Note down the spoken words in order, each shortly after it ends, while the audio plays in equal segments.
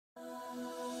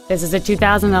This is a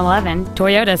 2011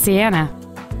 Toyota Sienna.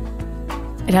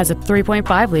 It has a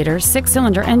 3.5-liter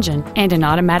six-cylinder engine and an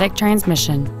automatic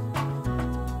transmission.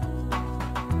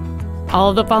 All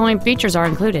of the following features are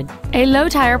included: a low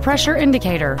tire pressure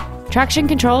indicator, traction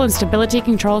control and stability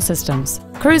control systems,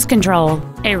 cruise control,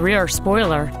 a rear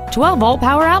spoiler, 12-volt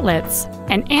power outlets,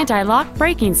 an anti-lock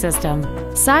braking system,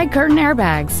 side curtain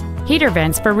airbags, heater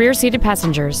vents for rear-seated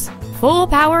passengers, full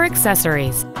power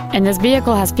accessories, and this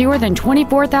vehicle has fewer than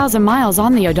 24,000 miles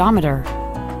on the odometer.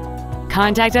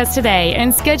 Contact us today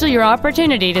and schedule your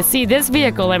opportunity to see this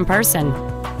vehicle in person.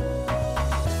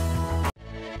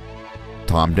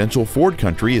 Tom Denchel Ford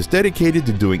Country is dedicated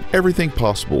to doing everything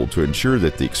possible to ensure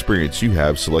that the experience you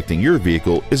have selecting your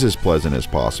vehicle is as pleasant as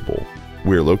possible.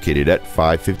 We're located at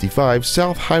 555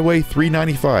 South Highway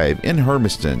 395 in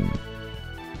Hermiston.